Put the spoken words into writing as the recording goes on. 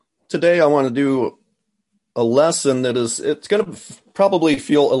Today I want to do a lesson it's going to probably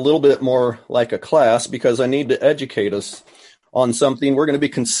feel a little bit more like a class because I need to educate us on something. We're going to be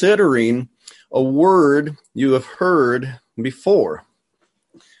considering a word you have heard before.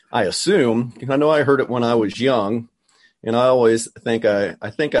 I assume, I know I heard it when I was young, and I always think I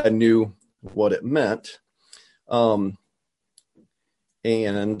knew what it meant.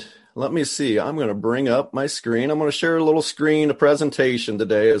 And let me see, I'm going to bring up my screen. I'm going to share a presentation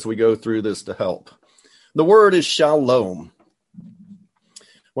today as we go through this to help. The word is shalom.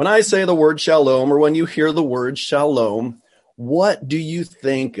 When I say the word shalom, or when you hear the word shalom, what do you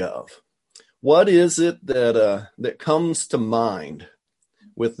think of? What is it that comes to mind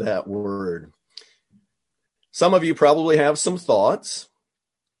with that word? Some of you probably have some thoughts,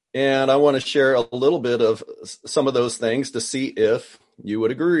 and I want to share a little bit of some of those things to see if you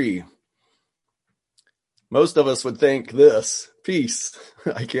would agree. Most of us would think this, peace.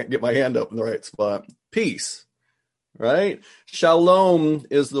 I can't get my hand up in the right spot. Peace, right? Shalom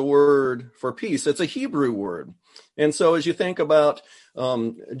is the word for peace. It's a Hebrew word. And so as you think about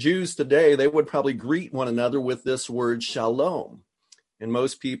Jews today, they would probably greet one another with this word shalom. And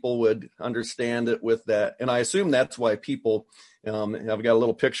most people would understand it with that. And I assume that's why people, I've got a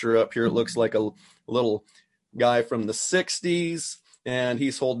little picture up here. It looks like a little guy from the 60s, and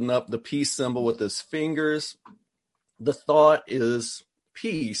he's holding up the peace symbol with his fingers. The thought is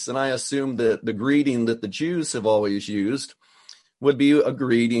peace. And I assume that the greeting that the Jews have always used would be a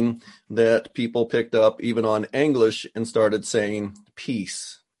greeting that people picked up even on English and started saying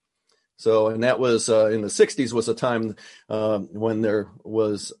peace. So, and that was in the 60s was a time when there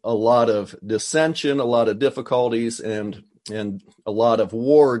was a lot of dissension, a lot of difficulties, and a lot of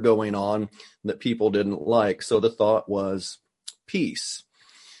war going on that people didn't like. So the thought was peace.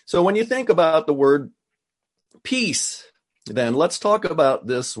 So when you think about the word peace, then let's talk about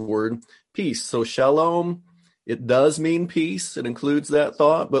this word peace. So shalom, it does mean peace. It includes that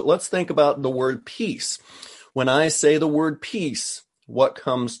thought. But let's think about the word peace. When I say the word peace, what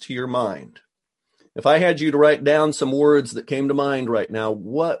comes to your mind? If I had you to write down some words that came to mind right now,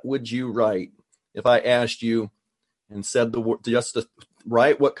 what would you write if I asked you and said the word, just to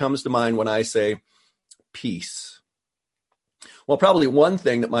write what comes to mind when I say peace? Well, probably one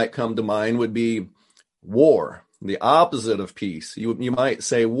thing that might come to mind would be war, the opposite of peace. You might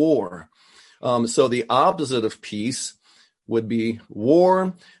say war. So the opposite of peace would be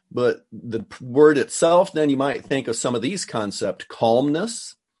war, but the word itself, then you might think of some of these concepts: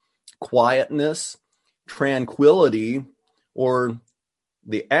 calmness, quietness, tranquility, or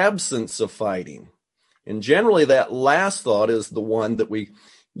the absence of fighting. And generally that last thought is the one that we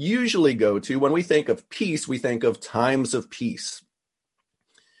usually go to. When we think of peace, we think of times of peace.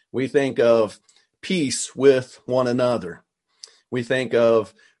 We think of peace with one another. We think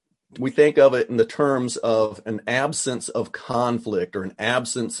of it in the terms of an absence of conflict or an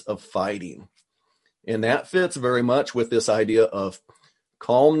absence of fighting. And that fits very much with this idea of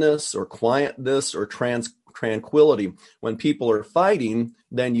calmness or quietness or tranquility. When people are fighting,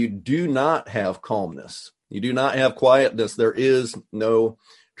 then you do not have calmness. You do not have quietness. There is no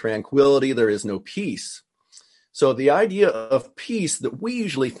tranquility. There is no peace. So the idea of peace that we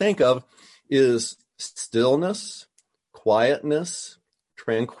usually think of is stillness, quietness,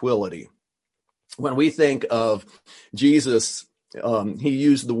 tranquility. When we think of Jesus, he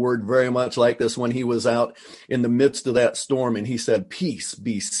used the word very much like this when he was out in the midst of that storm, and he said, "Peace,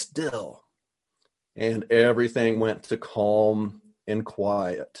 be still." And everything went to calm and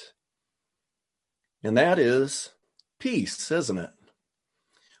quiet. And that is peace, isn't it?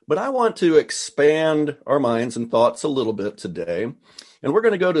 But I want to expand our minds and thoughts a little bit today. And we're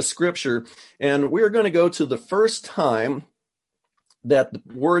going to go to Scripture, and we're going to go to the first time that the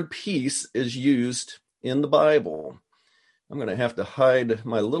word peace is used in the Bible. I'm going to have to hide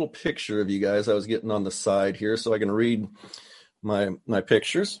my little picture of you guys. I was getting on the side here so I can read my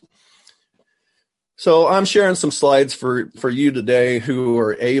pictures. So I'm sharing some slides for you today who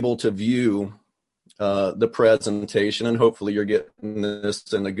are able to view the presentation, and hopefully you're getting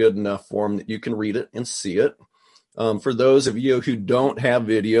this in a good enough form that you can read it and see it. For those of you who don't have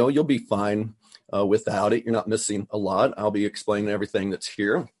video, you'll be fine without it. You're not missing a lot. I'll be explaining everything that's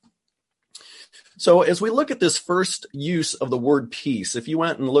here. So as we look at this first use of the word peace, if you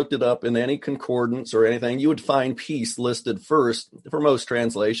went and looked it up in any concordance or anything, you would find peace listed first, for most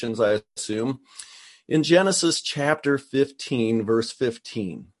translations, I assume, in Genesis chapter 15, verse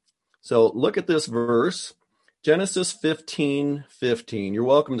 15. So look at this verse, Genesis 15:15. You're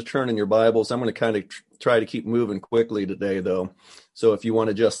welcome to turn in your Bibles. I'm going to kind of try to keep moving quickly today, though. So if you want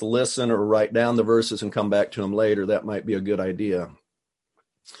to just listen or write down the verses and come back to them later, that might be a good idea.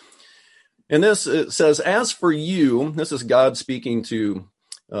 And this, it says, as for you, this is God speaking to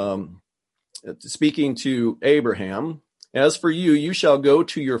Abraham. As for you, you shall go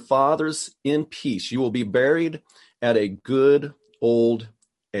to your fathers in peace. You will be buried at a good old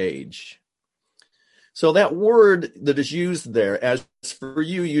age. So that word that is used there, as for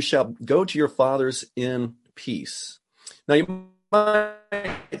you, you shall go to your fathers in peace. Now you might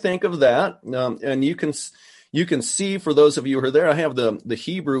think of that, and you can see, for those of you who are there, I have the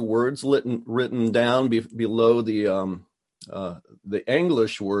Hebrew words written down below the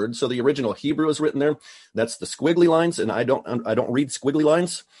English word. So the original Hebrew is written there. That's the squiggly lines, and I don't read squiggly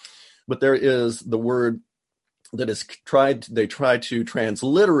lines, but there is the word that is they try to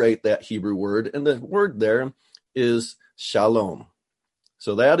transliterate that Hebrew word, and the word there is shalom.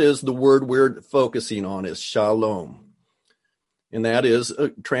 So that is the word we're focusing on, is shalom. And that is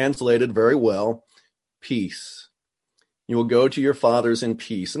translated very well, peace. You will go to your fathers in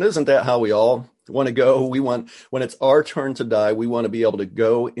peace. And isn't that how we all want to go? When it's our turn to die, we want to be able to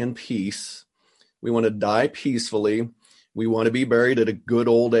go in peace. We want to die peacefully. We want to be buried at a good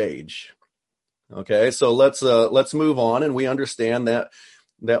old age. Okay, so let's move on, and we understand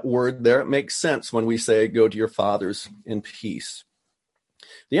that word there. It makes sense when we say go to your fathers in peace.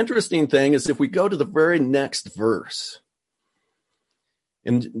 The interesting thing is if we go to the very next verse,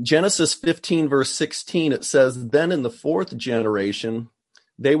 in Genesis 15, verse 16, it says, then in the fourth generation,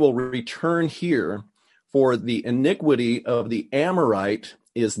 they will return here, for the iniquity of the Amorite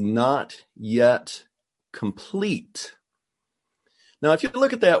is not yet complete. Now, if you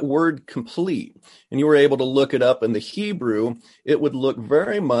look at that word complete, and you were able to look it up in the Hebrew, it would look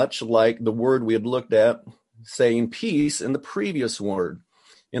very much like the word we had looked at saying peace in the previous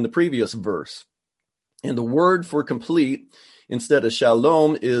verse. And the word for complete instead of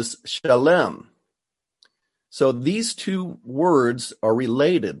shalom is shalem. So these two words are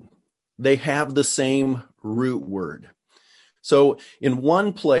related. They have the same root word. So in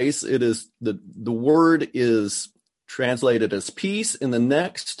one place, it is the word is translated as peace. In the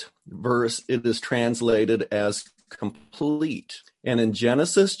next verse, it is translated as complete. And in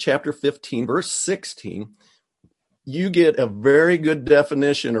Genesis chapter 15, verse 16, you get a very good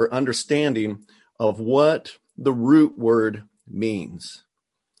definition or understanding of what the root word means.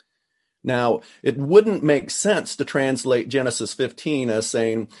 Now, it wouldn't make sense to translate Genesis 15 as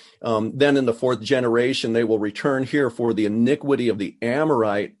saying, then in the fourth generation, they will return here, for the iniquity of the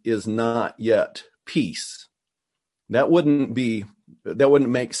Amorite is not yet peace. That wouldn't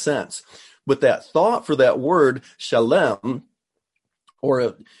make sense. But that thought for that word, shalem,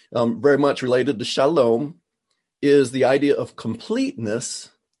 or very much related to shalom, is the idea of completeness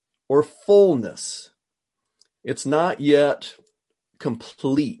or fullness. It's not yet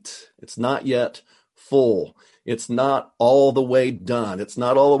complete. It's not yet full. It's not all the way done. It's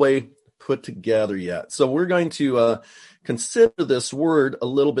not all the way put together yet. So we're going to consider this word a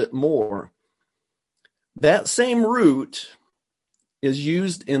little bit more. That same root is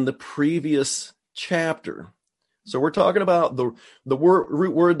used in the previous chapter. So we're talking about the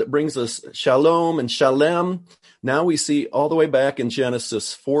root word that brings us shalom and shalem. Now we see all the way back in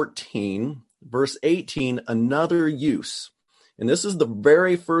Genesis 14, verse 18, another use. And this is the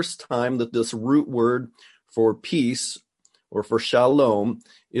very first time that this root word for peace or for shalom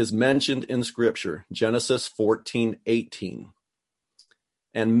is mentioned in Scripture, Genesis 14:18.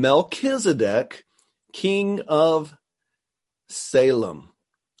 And Melchizedek, king of Salem,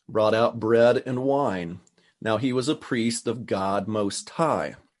 brought out bread and wine. Now he was a priest of God Most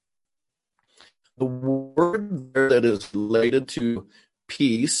High. The word there that is related to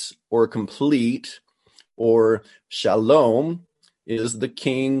peace or complete or shalom is the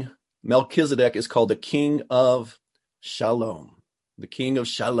king. Melchizedek is called the king of Shalom, the king of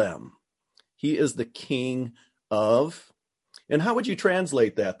Shalem. He is the king of, and how would you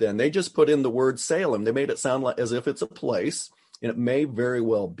translate that then? They just put in the word Salem. They made it sound like as if it's a place, and it may very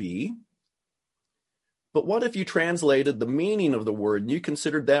well be. But what if you translated the meaning of the word and you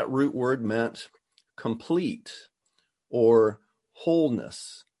considered that root word meant complete or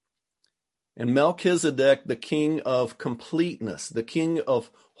wholeness? And Melchizedek, the king of completeness, the king of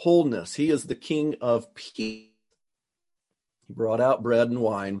wholeness, he is the king of peace. He brought out bread and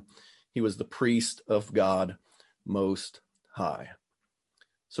wine. He was the priest of God Most High.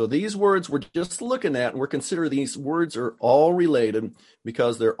 So these words we're just looking at, and we're considering these words are all related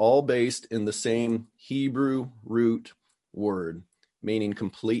because they're all based in the same Hebrew root word, meaning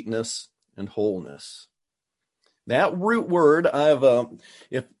completeness and wholeness. That root word,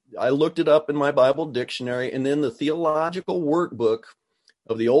 I looked it up in my Bible dictionary and in the theological workbook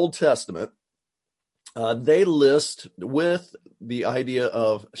of the Old Testament, they list with the idea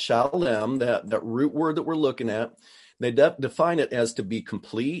of shalom, that root word that we're looking at, they define it as to be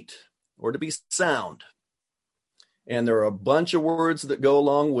complete or to be sound. And there are a bunch of words that go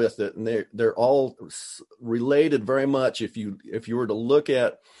along with it, and they're all related very much. If you were to look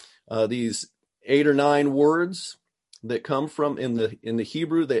at these 8 or 9 words that come from in the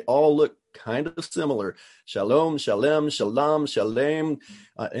Hebrew, they all look kind of similar. Shalom, shalem, shalom, shalem.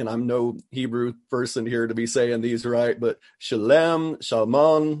 And I'm no Hebrew person here to be saying these right, but shalem,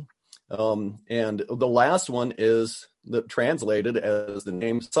 shalman. And the last one is translated as the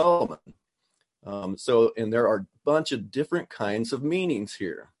name Solomon. And there are a bunch of different kinds of meanings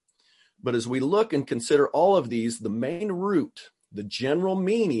here. But as we look and consider all of these, the main root, the general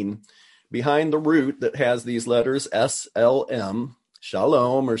meaning behind the root that has these letters SLM,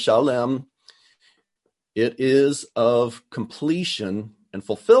 shalom or shalem, it is of completion and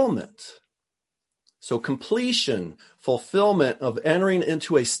fulfillment. So completion, fulfillment of entering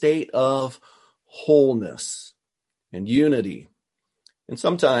into a state of wholeness and unity, and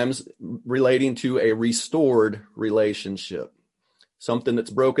sometimes relating to a restored relationship, something that's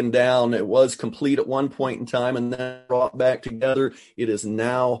broken down. It was complete at one point in time and then brought back together. It is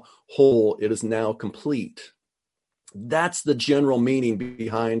now whole. It is now complete. That's the general meaning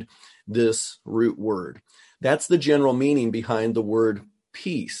behind this root word. That's the general meaning behind the word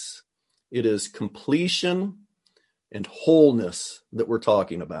peace. It is completion and wholeness that we're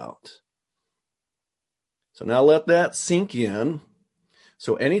talking about. So now let that sink in.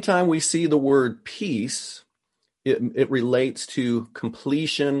 So anytime we see the word peace, it relates to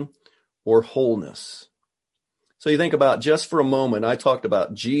completion or wholeness. So you think about, just for a moment, I talked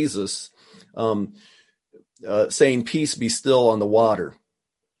about Jesus saying, peace be still on the water.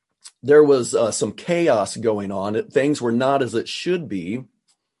 There was some chaos going on. Things were not as it should be.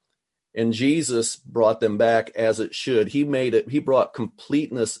 And Jesus brought them back as it should. He brought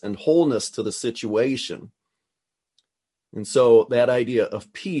completeness and wholeness to the situation. And so that idea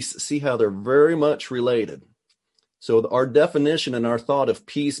of peace, see how they're very much related. So our definition and our thought of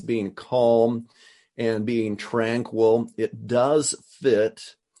peace being calm and being tranquil, it does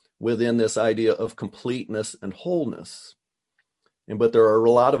fit within this idea of completeness and wholeness. But there are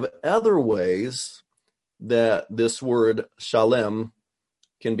a lot of other ways that this word shalom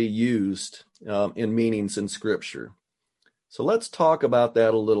can be used in meanings in Scripture. So let's talk about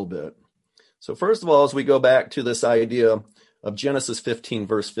that a little bit. So first of all, as we go back to this idea of Genesis 15,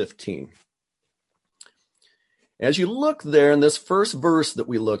 verse 15. As you look there in this first verse that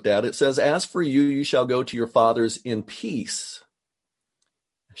we looked at, it says, as for you, you shall go to your fathers in peace.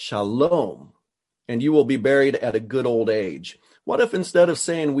 Shalom. And you will be buried at a good old age. What if instead of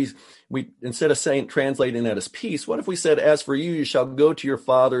saying translating that as peace, what if we said, as for you, you shall go to your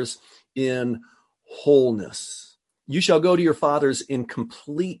fathers in wholeness. You shall go to your fathers in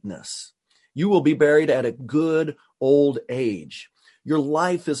completeness. You will be buried at a good old age. Your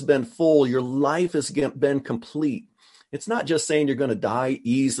life has been full. Your life has been complete. It's not just saying you're going to die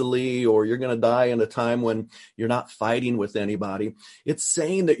easily or you're going to die in a time when you're not fighting with anybody. It's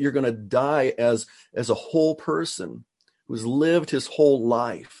saying that you're going to die as a whole person who's lived his whole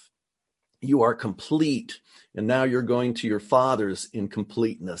life. You are complete, and now you're going to your fathers in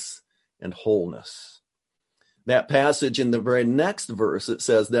completeness and wholeness. That passage in the very next verse, it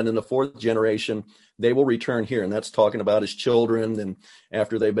says, then in the 4th generation, they will return here. And that's talking about his children and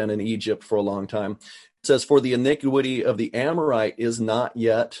after they've been in Egypt for a long time. It says, for the iniquity of the Amorite is not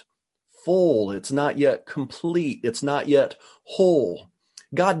yet full. It's not yet complete. It's not yet whole.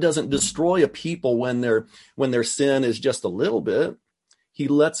 God doesn't destroy a people when their sin is just a little bit. He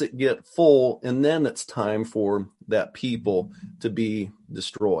lets it get full, and then it's time for that people to be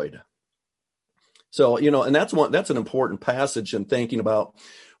destroyed. So, and that's an important passage in thinking about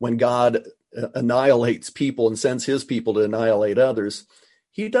when God annihilates people and sends his people to annihilate others.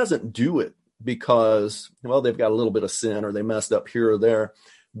 He doesn't do it because, they've got a little bit of sin or they messed up here or there.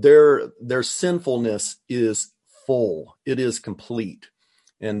 Their sinfulness is full. It is complete.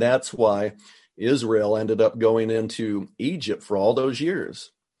 And that's why Israel ended up going into Egypt for all those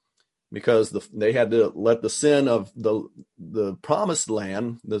years, because they had to let the sin of the promised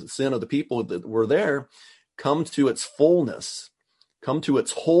land, the sin of the people that were there, come to its fullness, come to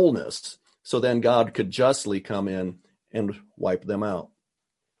its wholeness, so then God could justly come in and wipe them out.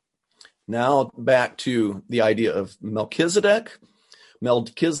 Now back to the idea of Melchizedek.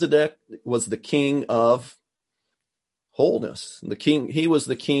 Melchizedek was the king of wholeness. He was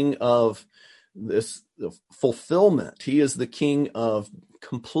the king of this fulfillment. He is the king of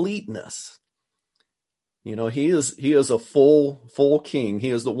completeness. He is a full king. He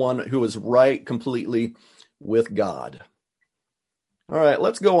is the one who is right completely with God. All right,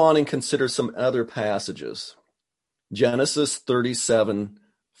 let's go on and consider some other passages. Genesis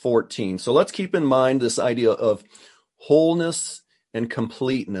 37:14. So let's keep in mind this idea of wholeness and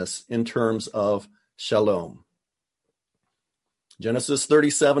completeness in terms of shalom. Genesis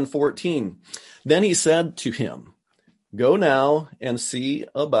 37:14. Then he said to him, "Go now and see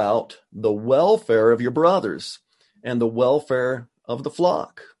about the welfare of your brothers and the welfare of the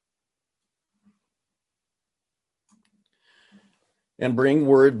flock, and bring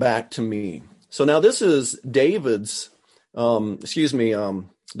word back to me." So now this is David's,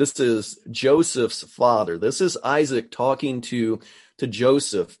 this is Joseph's father. This is Isaac talking to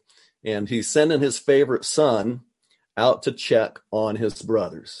Joseph, and he's sending his favorite son out to check on his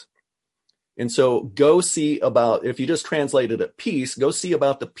brothers. And so go see about, if you just translated it peace, go see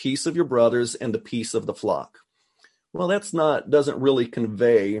about the peace of your brothers and the peace of the flock. Well, doesn't really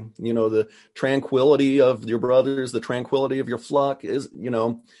convey, the tranquility of your brothers, the tranquility of your flock is,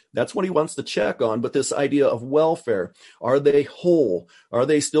 that's what he wants to check on. But this idea of welfare, are they whole? Are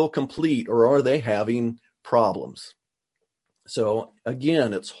they still complete? Or are they having problems? So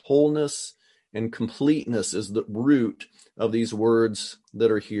again, it's wholeness and completeness is the root of these words that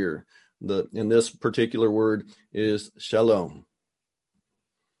are here. In this particular word is shalom.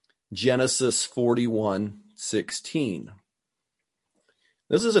 Genesis 41:16.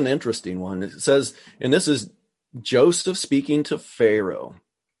 This is an interesting one. It says, and this is Joseph speaking to Pharaoh.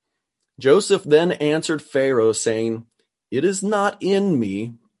 Joseph then answered Pharaoh, saying, "It is not in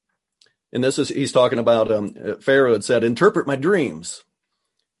me." And he's talking about, Pharaoh had said, "Interpret my dreams."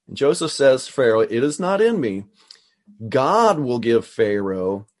 And Joseph says, "Pharaoh, it is not in me. God will give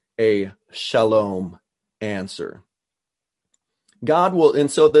Pharaoh a shalom answer." God will,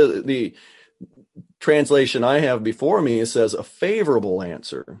 and so the translation I have before me says a favorable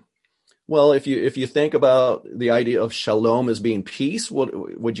answer. Well, if you think about the idea of shalom as being peace,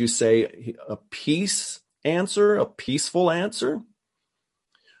 would you say a peace answer, a peaceful answer?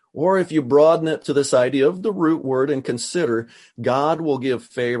 Or if you broaden it to this idea of the root word and consider, God will give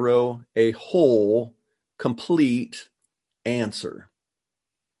Pharaoh a whole, complete answer.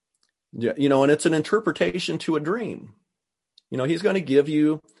 And it's an interpretation to a dream. He's going to give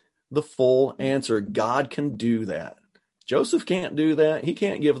you the full answer. God can do that. Joseph can't do that. He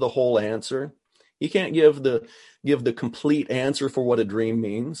can't give the whole answer. He can't give the complete answer for what a dream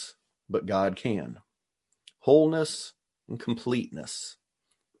means, but God can. Wholeness and completeness.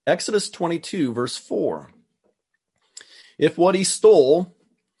 Exodus 22, verse 4. If what he stole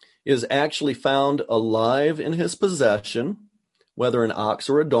is actually found alive in his possession, whether an ox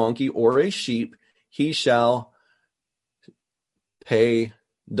or a donkey or a sheep, he shall pay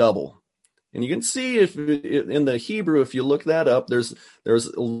double. And you can see if in the Hebrew, if you look that up, there's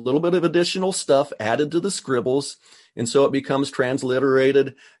a little bit of additional stuff added to the scribbles, and so it becomes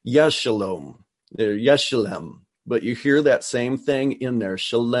transliterated Yeshalom, Yeshalem. But you hear that same thing in there,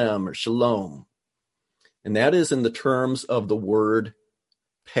 Shalem or Shalom. And that is in the terms of the word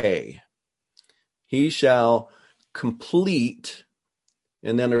pay. He shall complete,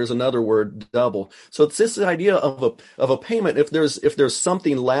 and then there's another word, double. So it's this idea of a payment. If there's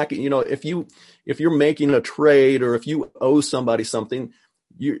something lacking, if you're making a trade or if you owe somebody something,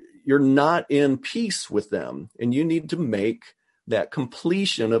 you're not in peace with them, and you need to make that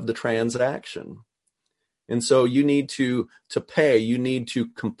completion of the transaction. And so you need to pay, you need to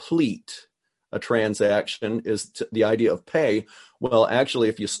complete a transaction is the idea of pay. Well, actually,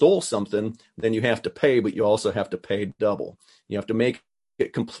 if you stole something, then you have to pay, but you also have to pay double. You have to make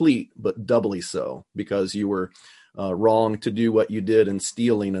it complete, but doubly so, because you were wrong to do what you did in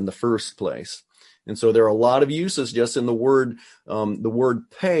stealing in the first place. And so there are a lot of uses just in the word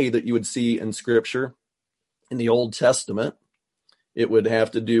pay that you would see in Scripture. In the Old Testament, it would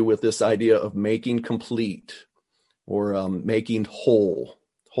have to do with this idea of making complete or making whole,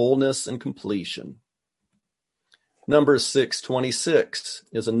 wholeness and completion. Numbers 6:26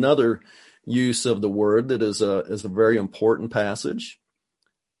 is another use of the word that is a very important passage.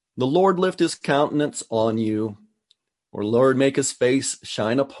 The Lord lift his countenance on you, or Lord make his face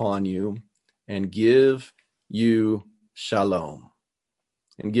shine upon you, and give you shalom,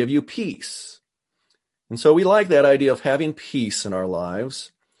 and give you peace. And so we like that idea of having peace in our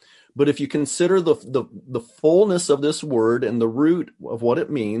lives. But if you consider the fullness of this word and the root of what it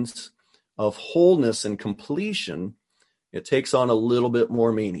means of wholeness and completion, it takes on a little bit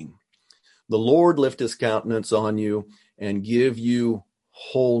more meaning. The Lord lift his countenance on you and give you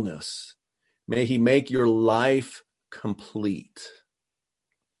wholeness. May he make your life complete.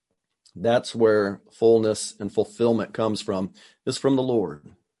 That's where fullness and fulfillment comes from, is from the Lord.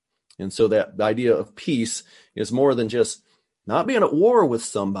 And so that idea of peace is more than just not being at war with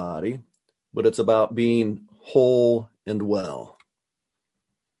somebody, but it's about being whole and well.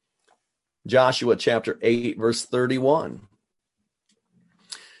 Joshua chapter 8, verse 31.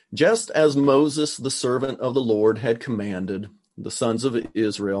 Just as Moses, the servant of the Lord, had commanded the sons of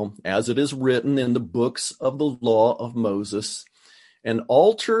Israel, as it is written in the books of the law of Moses, an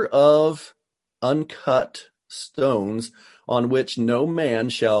altar of uncut stones on which no man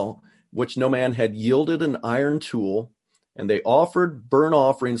had yielded an iron tool, and they offered burnt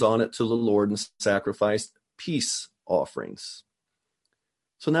offerings on it to the Lord and sacrificed peace offerings.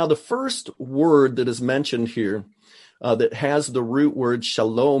 So now the first word that is mentioned here that has the root word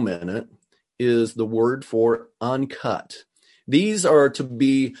shalom in it is the word for uncut. These are to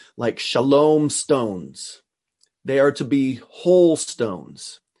be like shalom stones. They are to be whole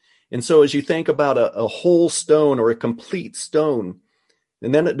stones. And so as you think about a whole stone or a complete stone,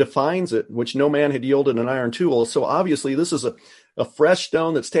 and then it defines it, which no man had yielded an iron tool. So obviously this is a fresh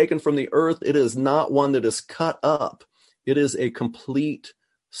stone that's taken from the earth. It is not one that is cut up. It is a complete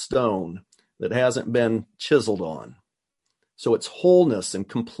stone that hasn't been chiseled on. So its wholeness and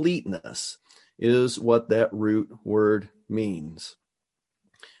completeness is what that root word means.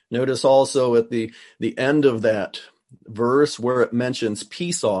 Notice also at the end of that verse where it mentions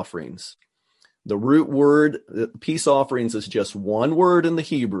peace offerings. The root word, peace offerings, is just one word in the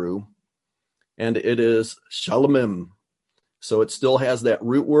Hebrew, and it is shalomim. So it still has that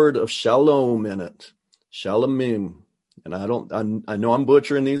root word of shalom in it. Shalomim. And I know I'm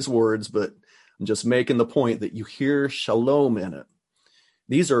butchering these words, but I'm just making the point that you hear shalom in it.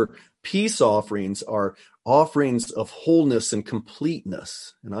 These are peace offerings, are offerings of wholeness and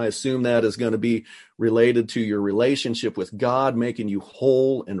completeness. And I assume that is going to be related to your relationship with God, making you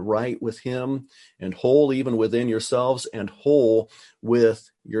whole and right with him, and whole even within yourselves, and whole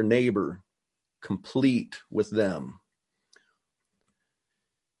with your neighbor, complete with them.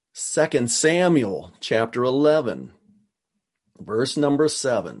 2 Samuel chapter 11, verse number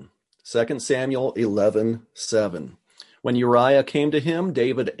 7. 2 Samuel 11:7. When Uriah came to him,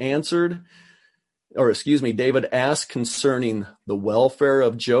 David asked concerning the welfare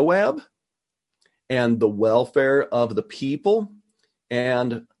of Joab and the welfare of the people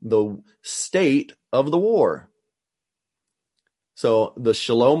and the state of the war. So the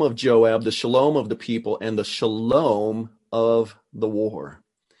shalom of Joab, the shalom of the people, and the shalom of the war.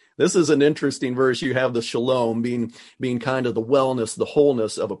 This is an interesting verse. You have the shalom being kind of the wellness, the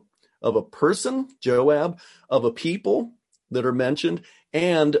wholeness of a person, Joab, of a people that are mentioned,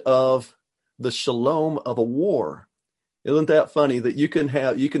 and of the shalom of a war. Isn't that funny that you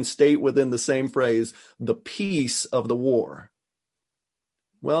can state within the same phrase the peace of the war?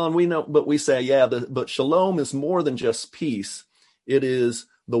 Well, and we know, but we say, but shalom is more than just peace. It is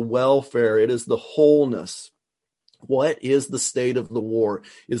the welfare. It is the wholeness. What is the state of the war?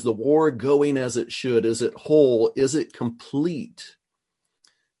 Is the war going as it should? Is it whole? Is it complete?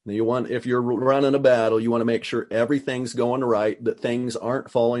 Now if you're running a battle, you want to make sure everything's going right, that things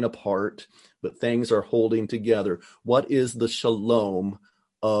aren't falling apart, but things are holding together. What is the shalom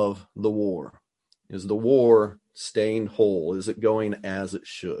of the war? Is the war staying whole? Is it going as it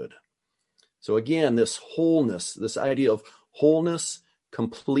should? So again, this wholeness, this idea of wholeness,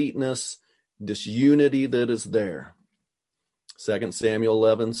 completeness, this unity that is there. 2 Samuel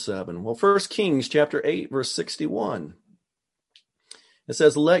 11:7. Well, 1 Kings chapter 8, verse 61. It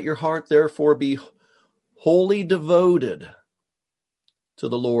says, let your heart therefore be wholly devoted to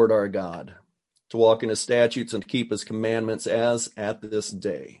the Lord our God, to walk in his statutes and to keep his commandments as at this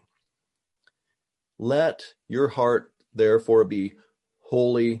day. Let your heart therefore be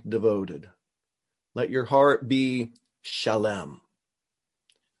wholly devoted. Let your heart be shalom.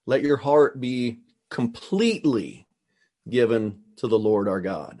 Let your heart be completely given to the Lord our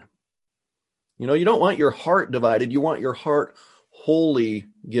God. You know, you don't want your heart divided. You want your heart wholly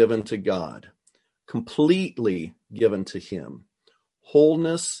given to God, completely given to him.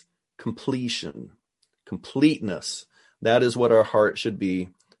 Wholeness, completion, completeness. That is what our heart should be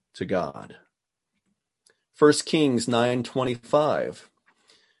to God. 1 Kings 9:25.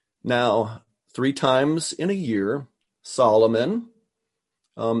 Now, 3 times in a year, Solomon,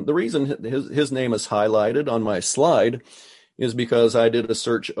 the reason his name is highlighted on my slide is because I did a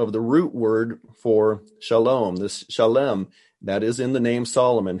search of the root word for shalom, this shalem, that is in the name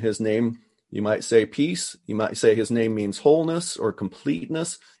Solomon. His name, you might say peace, you might say his name means wholeness or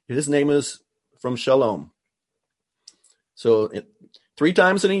completeness. His name is from shalom. So 3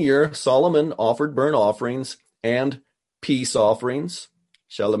 times in a year, Solomon offered burnt offerings and peace offerings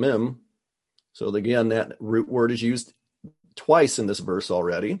Shalomim. So again, that root word is used twice in this verse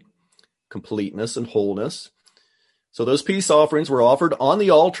already. Completeness and wholeness. So those peace offerings were offered on the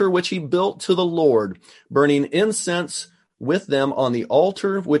altar which he built to the Lord, burning incense with them on the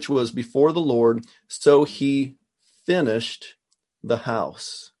altar which was before the Lord. So he finished the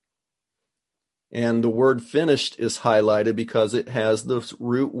house. And the word finished is highlighted because it has the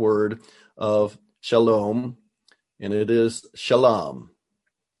root word of shalom, and it is shalom.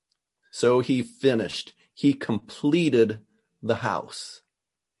 So he finished. He completed the house.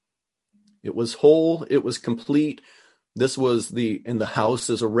 It was whole. It was complete. This was and the house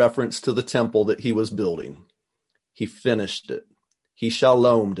is a reference to the temple that he was building. He finished it. He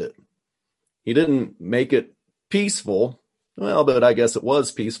shalomed it. He didn't make it peaceful. Well, but I guess it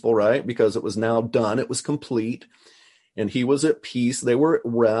was peaceful, right? Because it was now done. It was complete. And he was at peace. They were at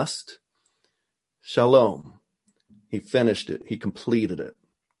rest. Shalom. He finished it. He completed it.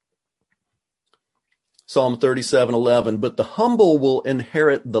 Psalm 37:11, but the humble will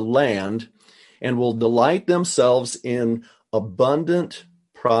inherit the land and will delight themselves in abundant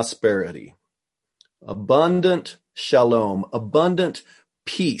prosperity, abundant shalom, abundant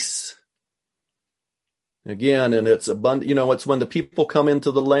peace. Again, and it's abundant, it's when the people come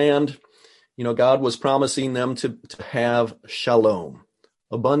into the land, God was promising them to have shalom,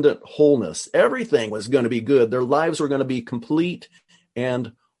 abundant wholeness. Everything was going to be good. Their lives were going to be complete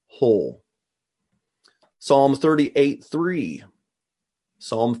and whole. Psalm 38:3.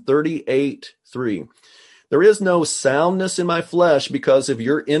 Psalm 38:3. There is no soundness in my flesh because of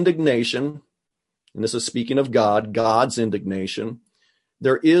your indignation. And this is speaking of God, God's indignation.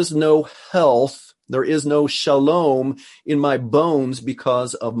 There is no health. There is no shalom in my bones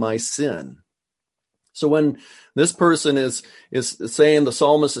because of my sin. So when this person is saying, the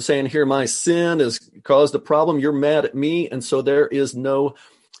psalmist is saying here, my sin has caused a problem. You're mad at me. And so there is no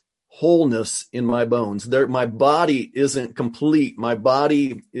wholeness in my bones. My body isn't complete. My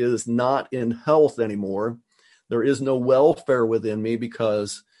body is not in health anymore. There is no welfare within me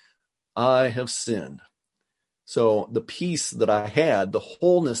because I have sinned. So the peace that I had, the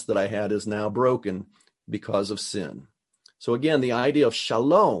wholeness that I had is now broken because of sin. So again, the idea of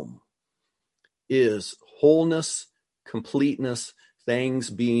shalom is wholeness, completeness, things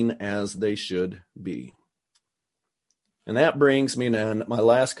being as they should be. And that brings me now to my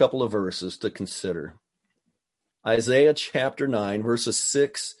last couple of verses to consider. Isaiah chapter 9, verses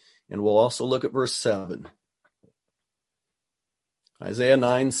 6, and we'll also look at verse 7. Isaiah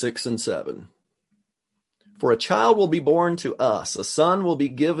 9, 6, and 7. For a child will be born to us, a son will be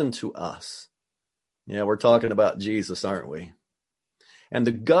given to us. Yeah, we're talking about Jesus, aren't we? And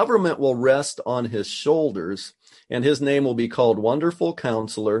the government will rest on his shoulders, and his name will be called Wonderful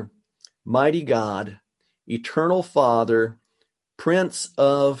Counselor, Mighty God, Eternal Father, Prince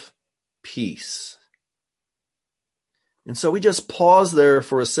of Peace. And so we just pause there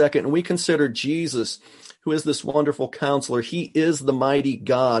for a second and we consider Jesus, who is this wonderful counselor. He is the mighty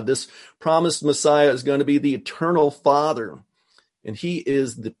God. This promised Messiah is going to be the eternal Father. And he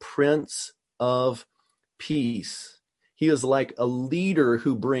is the Prince of Peace. He is like a leader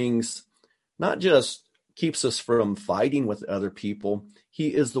who brings, not just keeps us from fighting with other people.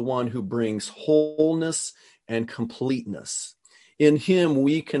 He is the one who brings wholeness and completeness. In him,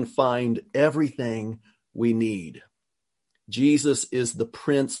 we can find everything we need. Jesus is the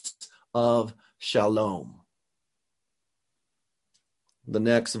Prince of Shalom. The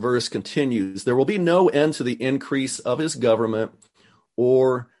next verse continues, there will be no end to the increase of his government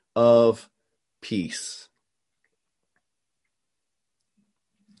or of peace.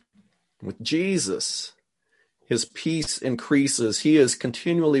 With Jesus, his peace increases. He is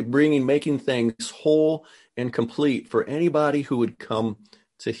continually making things whole and complete for anybody who would come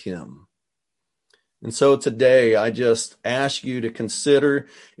to him. And so today, I just ask you to consider,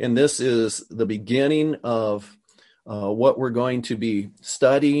 and this is the beginning of what we're going to be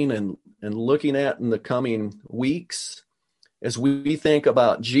studying and looking at in the coming weeks. As we think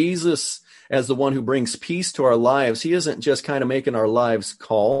about Jesus as the one who brings peace to our lives, he isn't just kind of making our lives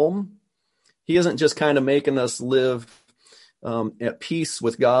calm. He isn't just kind of making us live at peace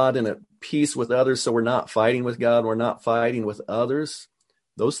with God and at peace with others, so we're not fighting with God, we're not fighting with others.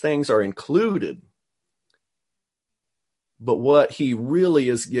 Those things are included. But what he really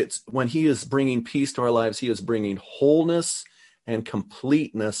gets when he is bringing peace to our lives, he is bringing wholeness and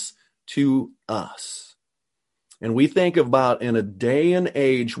completeness to us. And we think about in a day and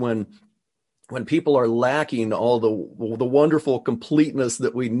age when people are lacking all the wonderful completeness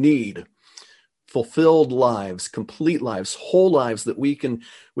that we need. fulfilled lives, complete lives, whole lives, that we can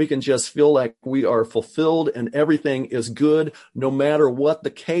just feel like we are fulfilled and everything is good no matter what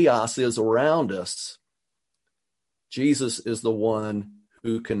the chaos is around us. Jesus is the one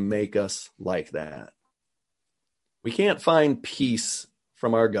who can make us like that. We can't find peace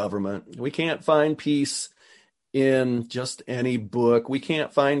from our government. We can't find peace in just any book. We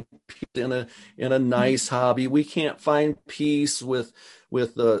can't find peace in a nice hobby. We can't find peace with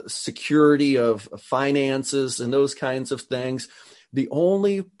the security of finances and those kinds of things. The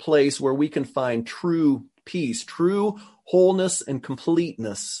only place where we can find true peace, true wholeness and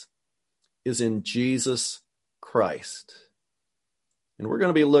completeness is in Jesus Christ. And we're going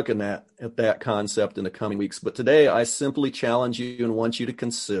to be looking at that concept in the coming weeks. But today I simply challenge you and want you to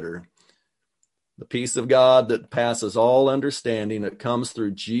consider the peace of God that passes all understanding, that comes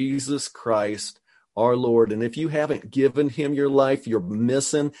through Jesus Christ, our Lord. And if you haven't given him your life, you're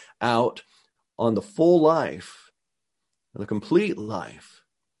missing out on the full life, the complete life.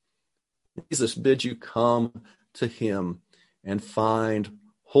 Jesus bids you come to him and find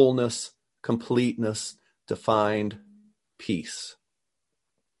wholeness, completeness, to find peace.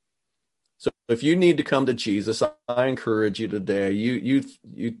 So if you need to come to Jesus, I encourage you today. You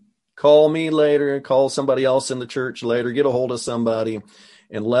call me later, call somebody else in the church later, get a hold of somebody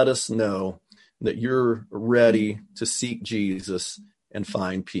and let us know that you're ready to seek Jesus and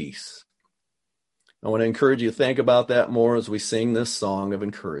find peace. I want to encourage you to think about that more as we sing this song of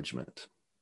encouragement.